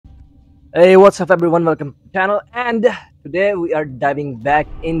Hey, what's up, everyone? Welcome to the channel. And today we are diving back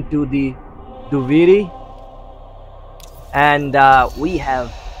into the Duviri, and we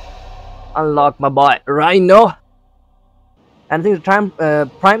have unlocked my boy Rhino. And I think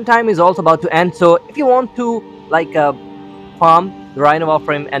the prime time is also about to end. So if you want to farm the Rhino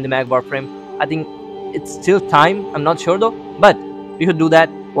Warframe and the Mag Warframe, I think it's still time. I'm not sure though, but you should do that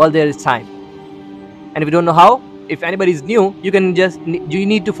while there is time. And if you don't know how, if anybody is new, you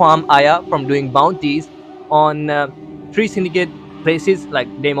need to farm Aya from doing bounties on 3 syndicate places like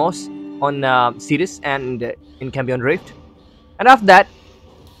Demos on Sirius and in Cambion Rift. And after that,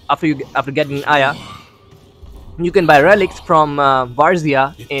 after getting Aya, you can buy relics from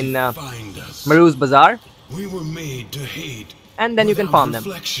Varzia in Maru's Bazaar. We were made to hate, and then you can farm them.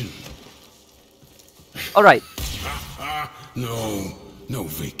 All right. No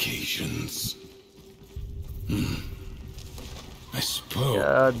vacations. I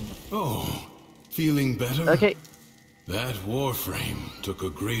suppose. Oh, feeling better? Okay. That Warframe took a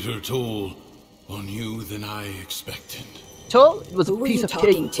greater toll on you than I expected. Toll? It was a piece of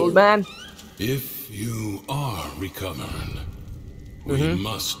cake, old man. If you are recovered, we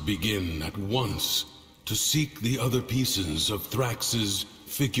must begin at once to seek the other pieces of Thrax's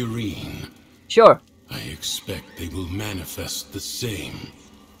figurine. Sure. I expect they will manifest the same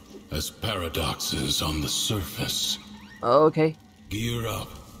as paradoxes on the surface. Okay. Gear up,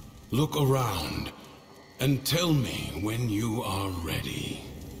 look around, and tell me when you are ready.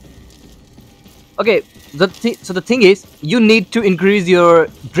 Okay, so the thing is, you need to increase your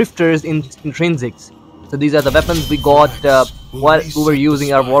drifters in intrinsics. So these are the weapons we got while we were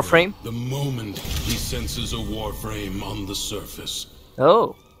using our Warframe. The moment he senses a Warframe on the surface.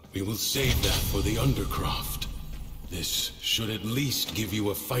 Oh. We will save that for the Undercroft. This should at least give you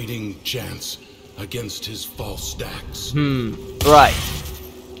a fighting chance against his false stacks. Right.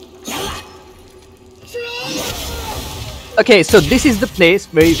 Okay, so this is the place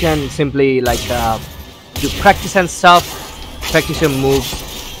where you can simply do practice and stuff, practice your moves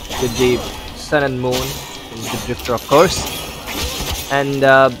with the sun and moon, with the drifter of course, and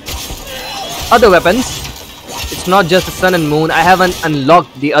other weapons. It's not just the sun and moon. I haven't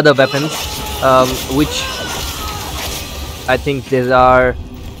unlocked the other weapons, which I think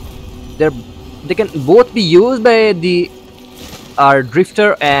they can both be used by our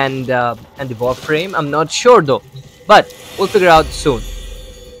drifter and the Warframe. I'm not sure though, but we'll figure out soon.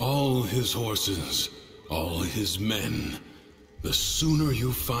 All his horses, all his men. The sooner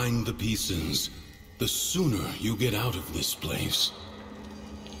you find the pieces, the sooner you get out of this place.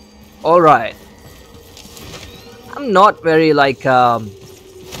 All right. I'm not very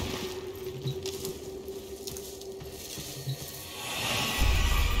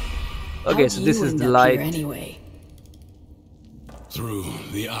Okay, so this is the light. Anyway. Through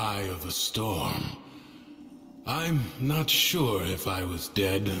the eye of a storm. I'm not sure if I was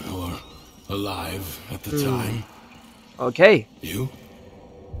dead or alive at the time. Okay. You?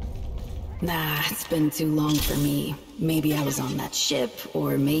 Nah, it's been too long for me. Maybe I was on that ship,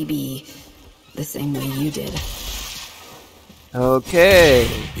 or maybe the same way you did. Okay.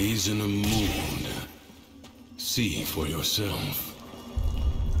 He's in a mood. See for yourself.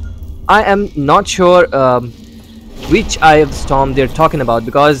 I am not sure which Eye of the Storm they're talking about,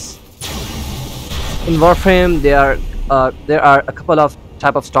 because in Warframe there are a couple of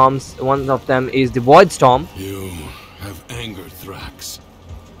type of storms. One of them is the Void Storm. You have angered Thrax,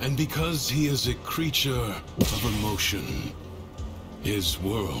 and because he is a creature of emotion, his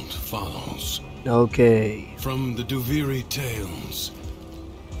world follows. Okay. From the Duviri tales,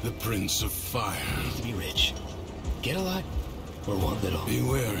 the Prince of Fire. To be rich, get a lot, or want little. Be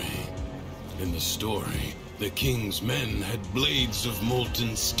wary. In the story, the king's men had blades of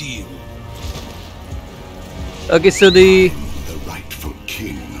molten steel. Okay, so the rightful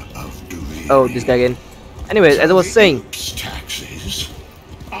king of Duviri. Oh, this guy again. Anyways, as I was saying, Taxes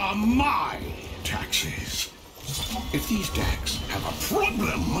are my taxes. If these decks have a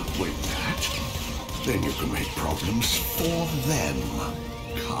problem with that, then you can make problems for them,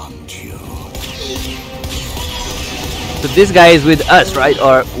 can't you? so this guy is with us, right?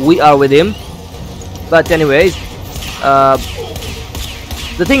 Or we are with him. But anyways,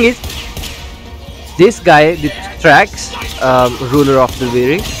 the thing is, this guy, the Thrax, ruler of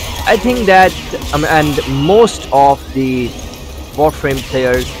Duviri, I think that, and most of the Warframe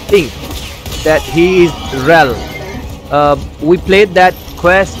players think that he is Rel. We played that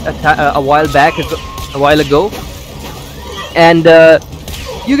quest a while ago, and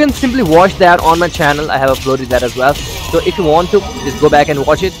you can simply watch that on my channel. I have uploaded that as well. So if you want to, just go back and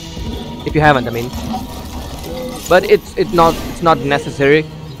watch it. If you haven't, I mean. But it's not necessary.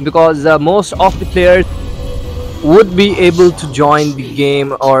 because most of the players would be able to join the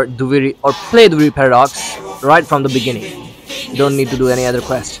game or Duviri or play Duviri Paradox right from the beginning. You don't need to do any other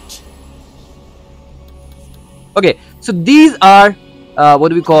quest. Okay, so these are what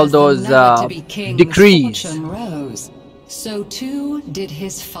do we call those decrees? Rose, so too did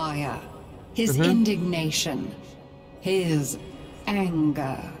his fire, his indignation, his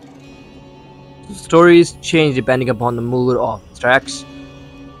anger. Stories change depending upon the mood of the tracks.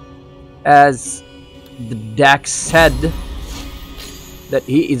 As the Dax said, that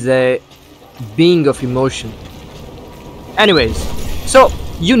he is a being of emotion. Anyways, so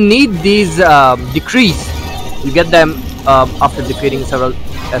you need these decrees. You get them after defeating several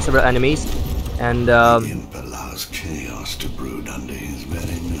enemies, and The imp allows chaos to brood under his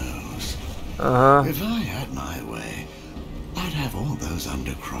very nose. If I had my way, I'd have all those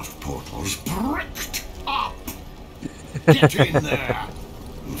undercroft portals bricked up. Get in there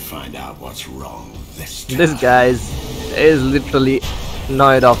and find out what's wrong this time. this guy is literally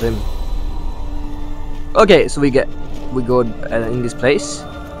annoyed of him. Okay, so we go in this place.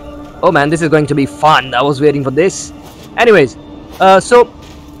 Oh man, this is going to be fun. I was waiting for this. Anyways, so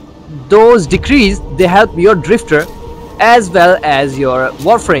those decrees, they help your drifter as well as your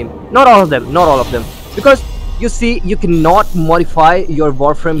Warframe. Not all of them, because you see, you cannot modify your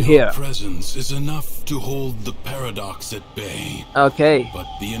Warframe here. Your presence is enough to hold the paradox at bay. Okay, But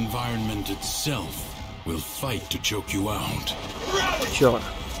the environment itself will fight to choke you out. sure.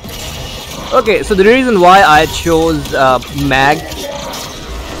 Okay, so the reason why I chose Mag,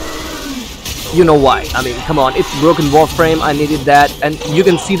 you know why. I mean, come on, it's broken Warframe, I needed that, and you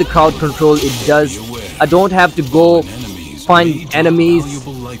can see the crowd control it does. I don't have to go find enemies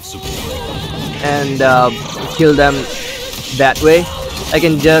Valuable life support. and kill them that way. I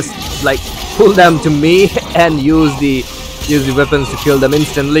can just like pull them to me and use the weapons to kill them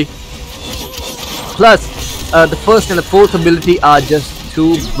instantly. Plus, the first and the fourth ability are just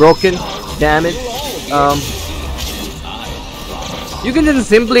too broken. Damn it. You can just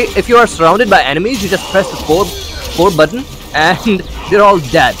simply, if you are surrounded by enemies, you just press the 4 button and they're all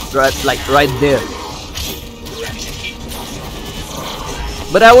dead, right? Like right there.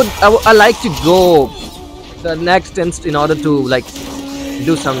 But I like to go the next inst in order to like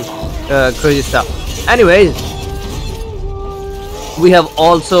do some crazy stuff. Anyways, we have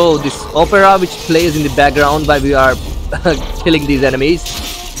also this opera which plays in the background while we are killing these enemies.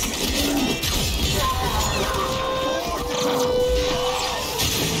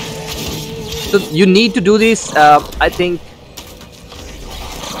 So you need to do this. I think.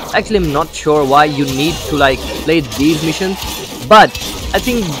 Actually, I'm not sure why you need to like play these missions, but I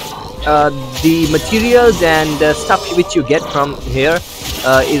think the materials and stuff which you get from here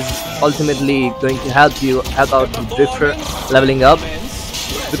is ultimately going to help out the drifter leveling up,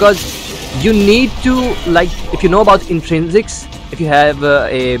 because you need to, like, if you know about intrinsics, if you have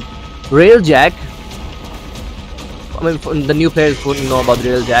a railjack. I mean, the new players wouldn't know about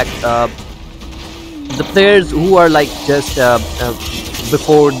railjack. The players who are like just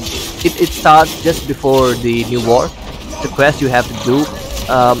before it starts, just before the new war, the quest you have to do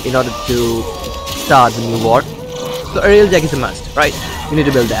in order to start the new war. So a railjack is a must, right? You need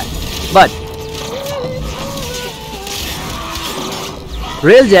to build that. But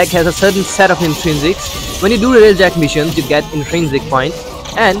railjack has a certain set of intrinsics. When you do railjack missions, you get intrinsic points,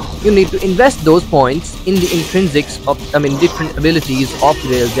 and you need to invest those points in the intrinsics of, I mean, different abilities of the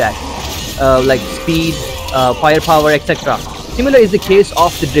railjack, like speed, firepower, etc. Similar is the case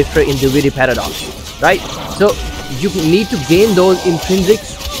of the drifter in Duviri Paradox, right? So you need to gain those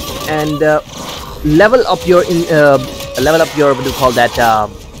intrinsics and level up your what do you call that,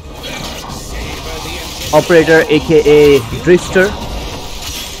 operator, aka drifter.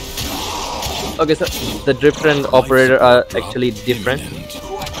 Okay, so the drifter and operator are actually different.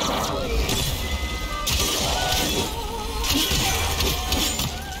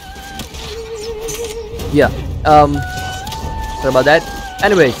 Yeah, sorry about that.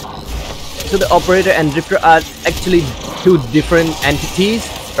 Anyways, so the operator and drifter are actually two different entities,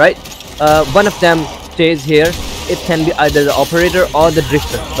 right? One of them stays here. It can be either the operator or the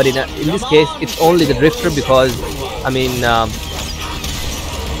drifter, but in this case it's only the drifter, because I mean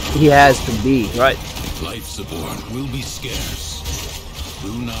he has to be, right? Life support will be scarce.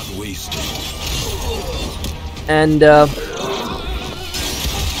 Do not waste it. And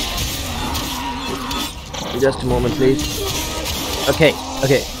just a moment, please. Okay,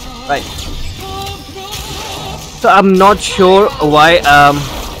 right. So I'm not sure why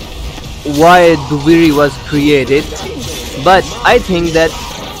Duviri was created, but I think that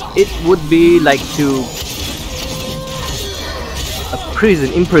it would be like to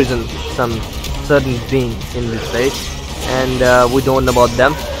imprison some certain being in this place, and we don't know about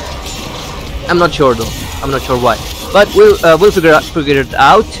them. I'm not sure though. I'm not sure why, but we'll figure it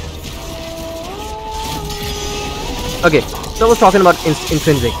out. Okay, so I was talking about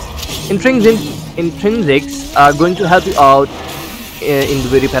intrinsics. Intrinsics are going to help you out in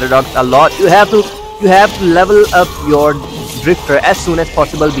Duviri Paradox a lot. You have to level up your drifter as soon as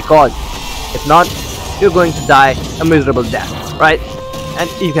possible, because if not, you're going to die a miserable death, right? And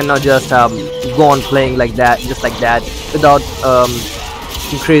you cannot just go on playing like that, just like that, without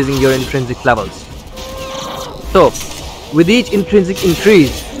increasing your intrinsic levels. So with each intrinsic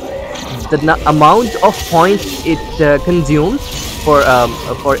increase, the amount of points it consumes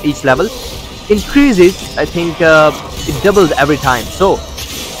for each level increases. I think it doubles every time. So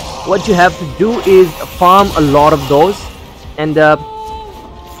what you have to do is farm a lot of those, and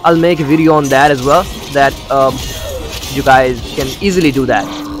I'll make a video on that as well, that you guys can easily do that.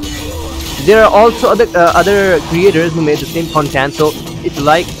 There are also other creators who made the same content, so if you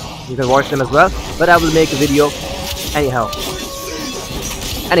like, you can watch them as well, but I will make a video anyhow.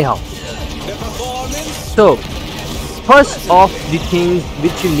 So first of the things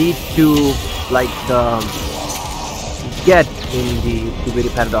which you need to like get in the Duviri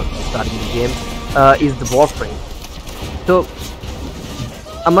Paradox starting the game is the Warframe. So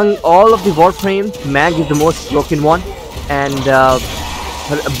among all of the Warframes, Mag is the most broken one, and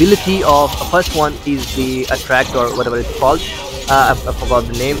her ability of the first one is the attract, or whatever it's called. I forgot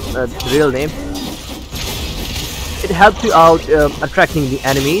the name, the real name. It helps you out attracting the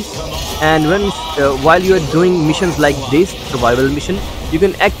enemies, and when while you are doing missions like this, survival mission, you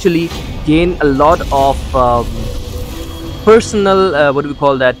can actually gain a lot of personal, what do we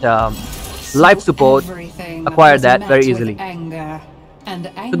call that, life support, acquire that very easily.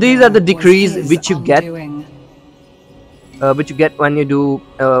 So these are the decrees which you get when you do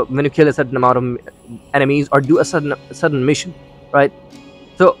when you kill a certain amount of enemies or do a certain mission, right?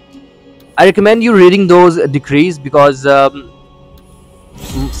 So I recommend you reading those decrees, because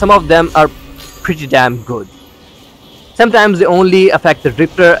some of them are pretty damn good. Sometimes they only affect the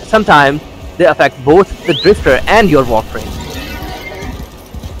drifter, sometimes they affect both the drifter and your Warframe.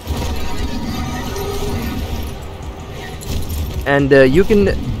 And you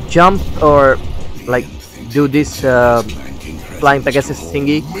can jump or like do this flying Pegasus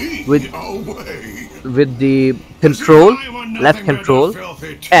thingy with the control, left control,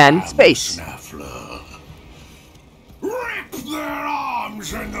 and space. Rip their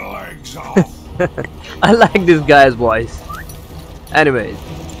arms and legs off. I like this guy's voice. Anyways,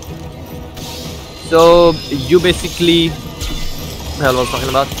 so you basically, what I was talking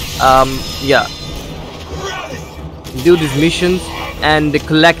about, yeah, do these missions and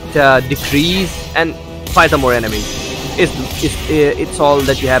collect decrees and fight some more enemies. It's all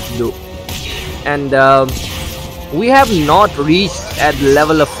that you have to do. And we have not reached at the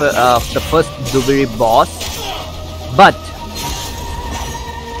level of the first Duviri boss, but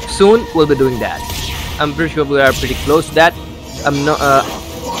soon we'll be doing that. I'm pretty sure we are pretty close to that.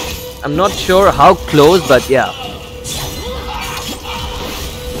 I'm not sure how close, but yeah.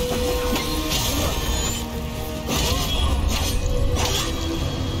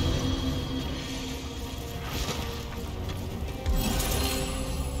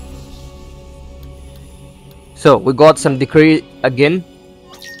 So we got some decree again.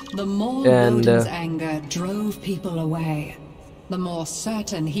 The more And, Odin's anger drove people away, the more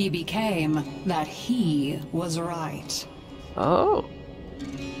certain he became that he was right. Oh.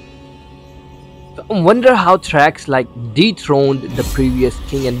 So I wonder how Thrax like dethroned the previous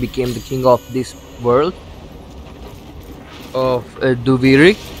king and became the king of this world of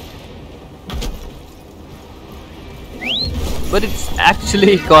Duviri. But it's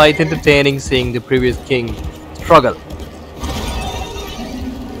actually quite entertaining seeing the previous king struggle.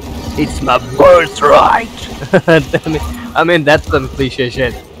 It's my birthright. I mean that's some cliche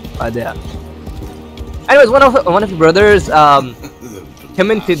shit right there. Anyways, one of the brothers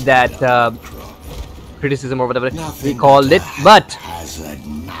commented that criticism or whatever he called it, but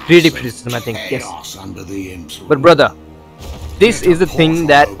creative criticism, I think, yes. But brother, this is the thing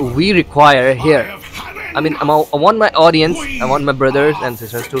that we require here. I mean, I want my audience, I want my brothers and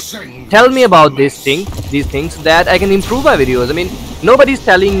sisters to tell me about these things, so that I can improve my videos. I mean,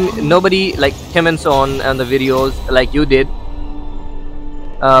 nobody like comments on the videos like you did,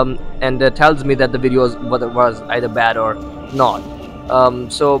 and tells me that the videos was either bad or not.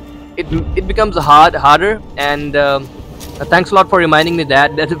 So it becomes harder, and thanks a lot for reminding me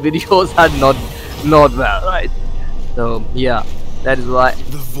that the videos are not well, right? So yeah, that is why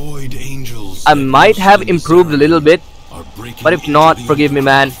The void angels I might have improved a little bit, breaking But if into not, the forgive me,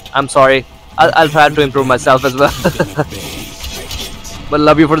 man. undercraft. I'm sorry. I'll try to improve myself as well. Keep them at bay. But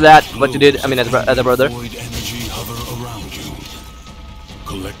love you for that. What you did, I mean, as a brother. Void energy hover around you.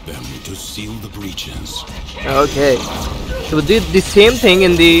 Collect them to seal the breaches. Okay. So we did the same thing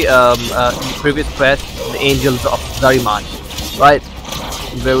in the previous quest, the Angels of Zariman, right?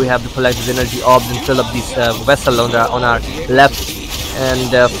 Where we have to collect these energy orbs and fill up this vessel on our left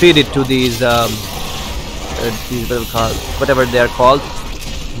and feed it to these whatever they are called,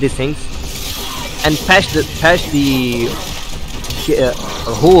 these things, and patch the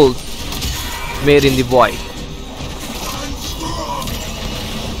holes made in the void.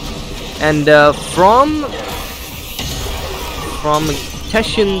 And from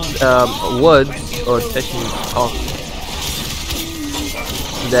Teshin woods or Teshin talk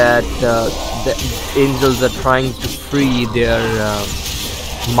that the angels are trying to free their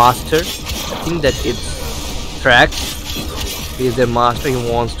master. I think that it's Thrax. He is their master. He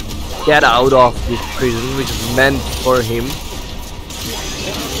wants to get out of this prison which is meant for him.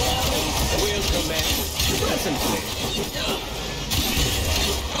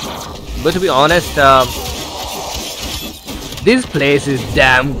 But to be honest, this place is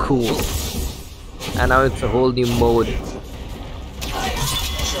damn cool, and now it's a whole new mode.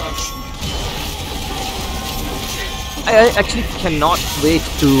 I actually cannot wait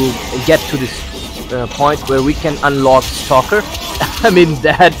to get to this point where we can unlock Stalker. I mean,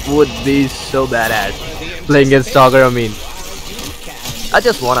 that would be so badass playing as Stalker. I mean, I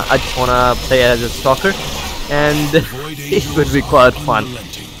just wanna play as a Stalker, and it would be quite fun.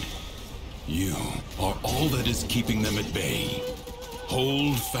 You are all that is keeping them at bay.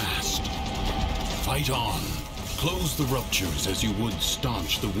 Hold fast. Fight on. Close the ruptures as you would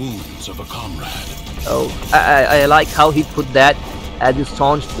staunch the wounds of a comrade. Oh, I like how he put that, as you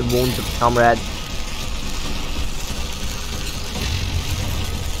staunch the wounds of a comrade.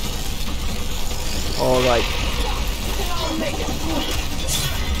 Alright.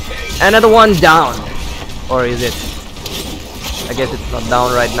 Another one down. Or is it? I guess it's not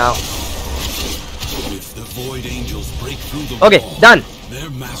down right now. If the Void Angels break through the Okay, wall, done. their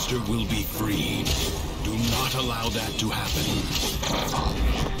master will be freed. Do not allow that to happen.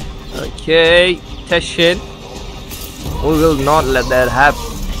 Okay, Teshin. We will not let that happen.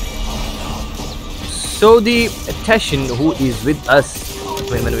 So the Teshin who is with us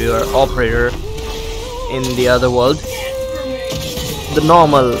when we were operator in the other world, the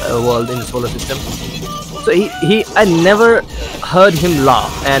normal world in the solar system. So I never heard him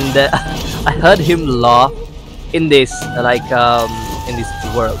laugh, and I heard him laugh in this in this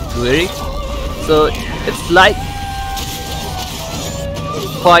world, really. So it's like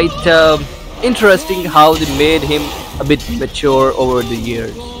quite interesting how they made him a bit mature over the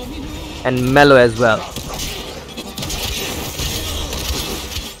years and mellow as well.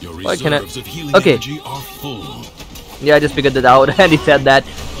 Your Why can I? reserves of healing Okay. energy are full. Yeah, I just figured that out, and he said that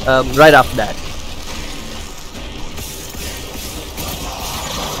right after that.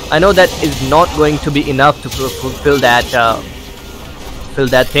 I know that is not going to be enough to fulfill that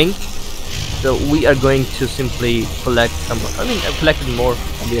thing. So we are going to simply collect some. I mean, I collected more.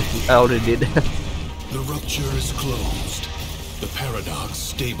 Obviously, I already did. The rupture is closed. The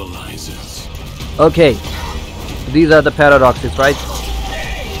paradox stabilizes. Okay, these are the paradoxes, right?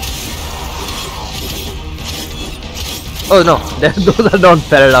 Oh no, those are not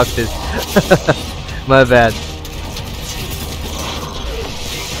paradoxes. My bad.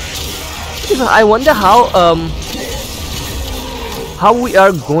 I wonder how we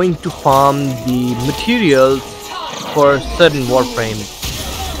are going to farm the materials for certain warframes.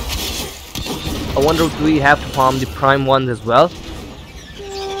 I wonder if we have to farm the prime ones as well,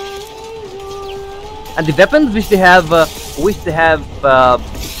 and the weapons which they have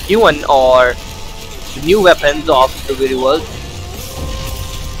given, or the new weapons of the very world.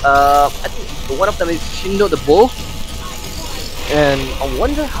 I think one of them is Shindo the bow, and I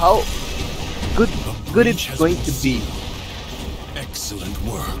wonder how good it's going to be. Excellent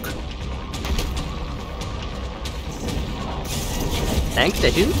work. Thanks,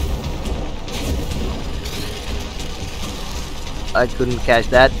 Tetu. I couldn't catch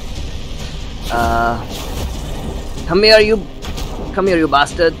that. Come here, you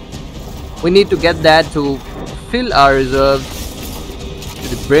bastard. We need to get that to fill our reserves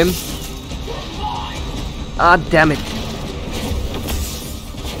to the brim. Ah, damn it.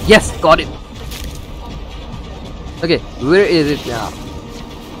 Yes, got it. Okay, where is it now?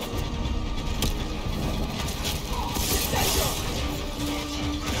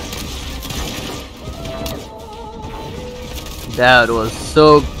 That was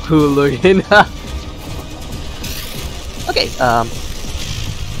so cool looking. Okay, Okay,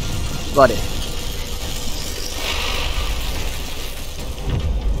 got it.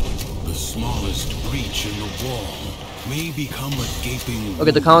 The smallest breach in the wall may become a gaping Okay,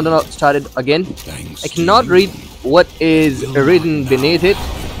 the wound. countdown started again. Thanks I to cannot you. read what is Will written not beneath now it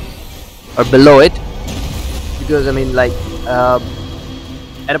happen. or below it, because I mean, like,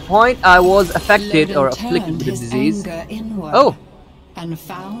 at a point I was affected or Loden afflicted turned with a his disease. anger inward Oh, and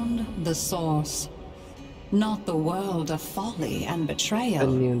found the source. Not the world of folly and a betrayal,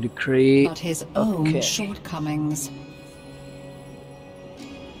 new decree. but his own Okay. shortcomings.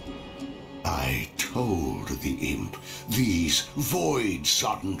 I told the imp these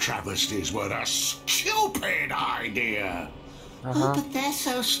void-sodden travesties were a stupid idea. Oh, but they're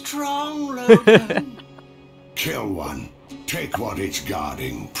so strong, Logan. Kill one. Take what it's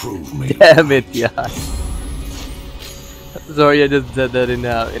guarding. Prove me. Damn it, right. yeah. Sorry, I just said that in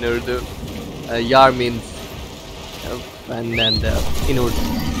Urdu. Yar means and then in Urdu.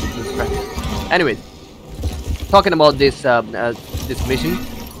 Anyways, talking about this this mission,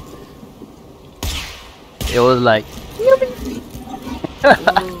 it was like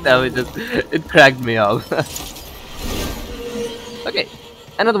that was just, it cracked me up. Okay,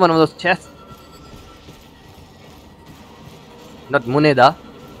 another one of those chests. Not moneda.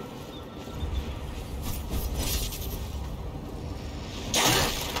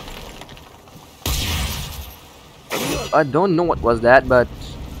 I don't know what was that, but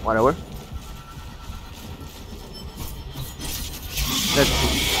whatever. Let's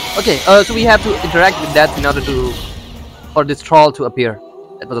see. Okay, so we have to interact with that in order to for this troll to appear.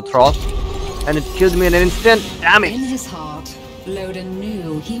 That was a troll, and it killed me in an instant. Damn In it! his heart, Loden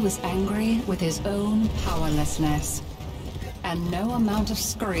knew he was angry with his own powerlessness. And no amount of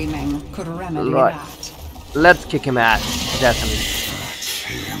screaming could remedy Right. that. Let's kick him ass. That's I mean. That's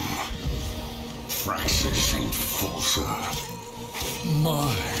him. Francis Enforcer.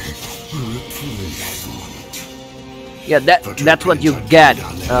 My replacement. Yeah, that's what you get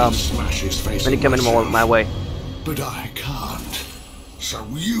when you come in my way. But I can't. So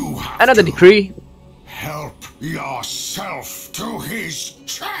you have Another to decree. help yourself to his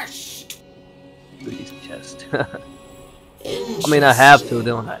chest. To his chest. I mean, I have to,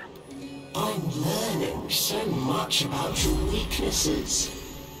 don't I? I'm learning so much about your weaknesses.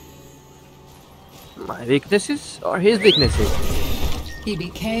 My weaknesses or his weaknesses? He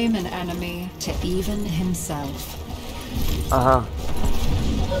became an enemy to even himself.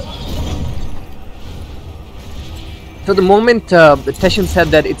 So the moment the Teshin said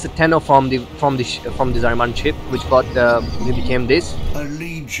that it's a Tenno from the Zariman ship, which got he became this, A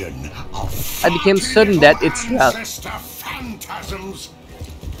legion of I became certain that it's ancestor phantasms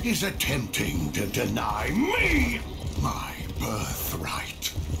is attempting to deny me my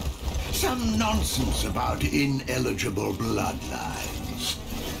birthright. Some nonsense about ineligible bloodlines.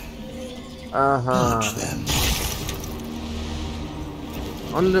 Purge them.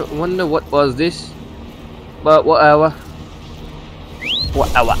 Wonder what was this, but whatever.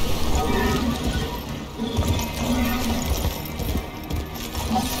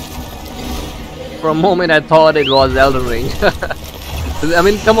 For a moment, I thought it was Elden Ring. I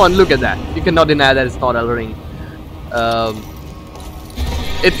mean, come on, look at that. You cannot deny that it's not Elden Ring.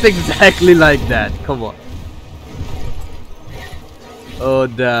 It's exactly like that. Come on. Oh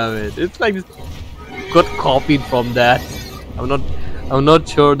damn it! It's like it got copied from that. I'm not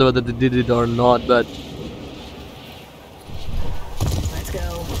sure whether they did it or not, but Let's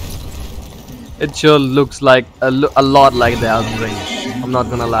go. it sure looks like a lot like the Elden Ring. I'm not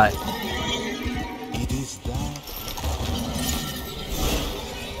gonna lie. It is that.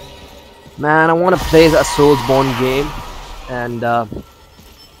 Man, I want to play a Soulsborne game, and it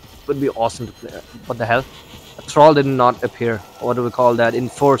would be awesome to play. What the hell? A troll did not appear. What do we call that?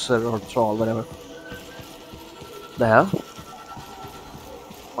 Enforcer or troll, whatever. The hell?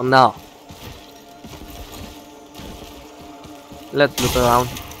 Oh, now. Let's look around.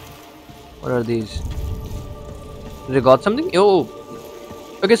 What are these? They got something? Oh.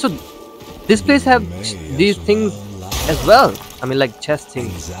 Okay, so this place have these things as well. I mean, like chest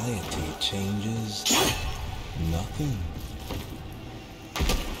things. Anxiety changes nothing.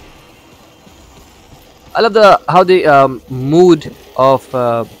 I love how the mood of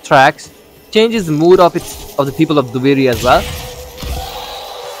tracks changes the mood of the people of Duviri as well.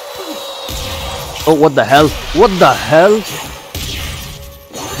 Oh, what the hell? What the hell?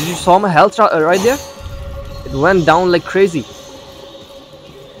 Did you saw my health right there? It went down like crazy.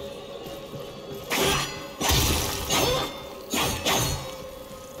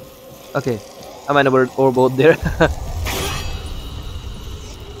 Okay, I might have overboard there.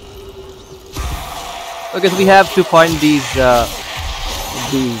 Okay, so we have to find these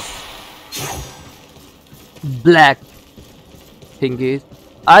black thingies.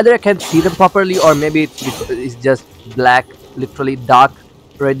 Either I can see them properly, or maybe it's just black, literally dark,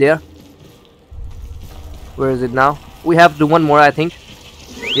 right there. Where is it now? We have to do one more, I think.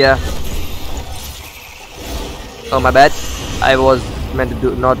 Yeah. Oh, my bad. I was meant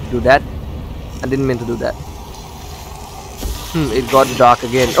to not do that. I didn't mean to do that. It got dark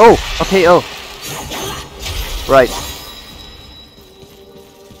again. Oh, okay. Oh, right.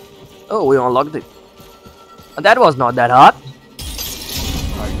 Oh, we unlocked it. That was not that hard.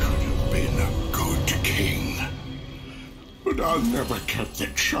 I could have been a good king, but I'll never get the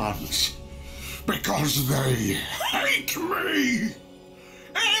chance because they hate me.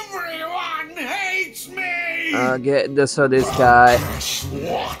 Everyone hates me. Get this guy. Guess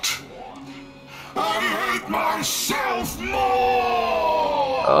what? I hate myself more.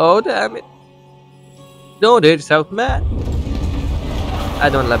 Oh, damn it! Don't hate yourself, man. I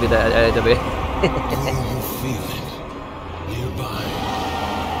don't love you that either way. You feel it nearby.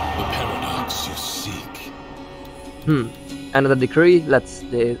 The paradox you seek. Another decree. Let's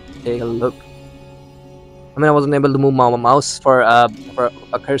take a look. I mean, I wasn't able to move my mouse for a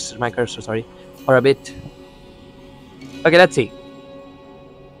cursor, sorry, for a bit. Okay, let's see.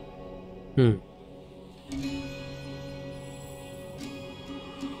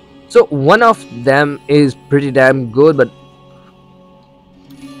 So one of them is pretty damn good, but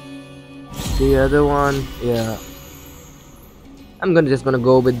the other one, yeah, I'm just gonna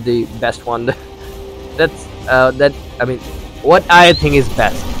go with the best one. That's I mean, what I think is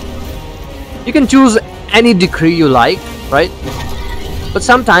best. You can choose any decree you like, right? But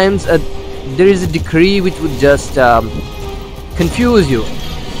sometimes there is a decree which would just confuse you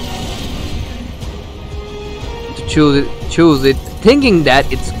to choose it, thinking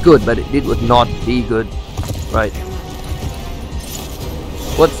that it's good, but it would not be good, right?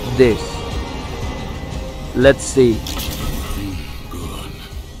 What's this? Let's see. Good.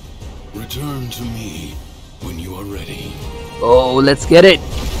 Return to me when you are ready. Oh, let's get it.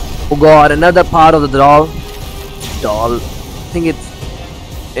 Oh god, another part of the doll. I think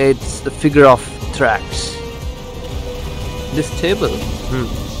it's the figure of Thrax. This table.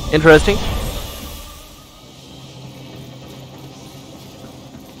 Interesting.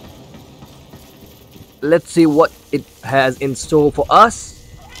 Let's see what it has in store for us.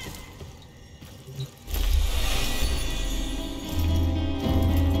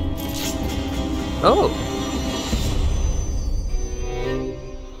 Oh.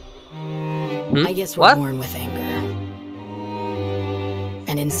 I guess we're born with anger.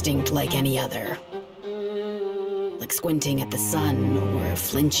 An instinct like any other. Like squinting at the sun or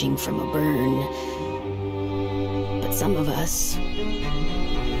flinching from a burn. But some of us,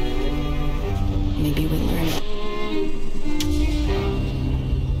 maybe we learn it.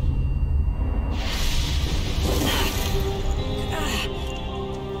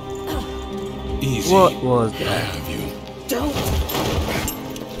 Easy. What was that? I have you. Don't!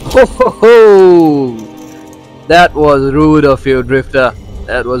 Ho ho ho! That was rude of you, Drifter.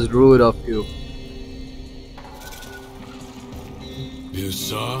 That was rude of you. You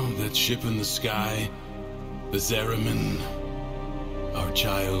saw that ship in the sky? The Zeraman? Our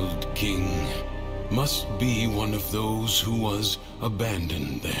child king must be one of those who was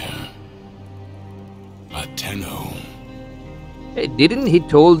abandoned there. A Tenno. Hey, didn't he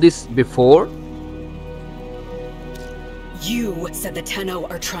told this before? You said the Tenno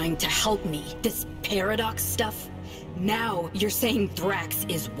are trying to help me. This paradox stuff? Now you're saying Thrax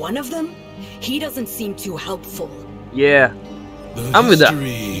is one of them? He doesn't seem too helpful. Yeah. The I'm with that.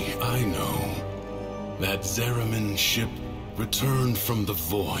 history I know. That Zeraman ship returned from the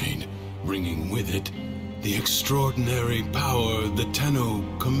void, bringing with it the extraordinary power the Tenno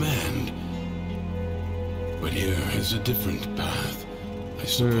command. But here is a different path, I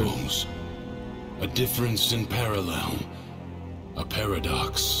suppose. A difference in parallel. A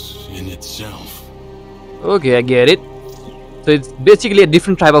paradox in itself. Okay, I get it. So it's basically a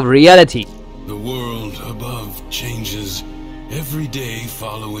different type of reality. The world above changes every day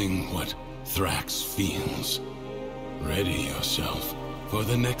following what Thrax feels. Ready yourself for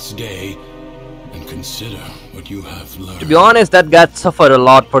the next day and consider what you have learned. To be honest, that guy suffered a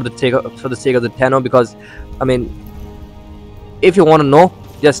lot for the sake of the Tenno, because, I mean, if you want to know,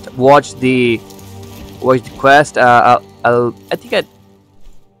 just watch the quest.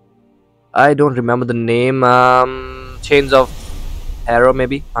 I don't remember the name. Chains of Harrow,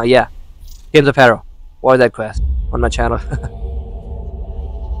 maybe. Yeah, Chains of Harrow. Watch that quest on my channel.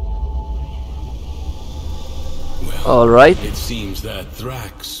 Well, All right. It seems that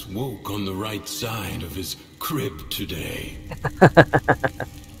Thrax woke on the right side of his crib today.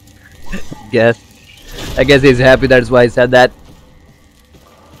 Yes. I guess he's happy. That's why he said that.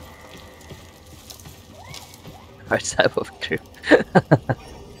 Right side of crib.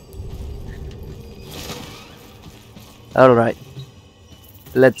 All right.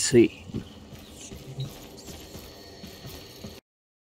 Let's see.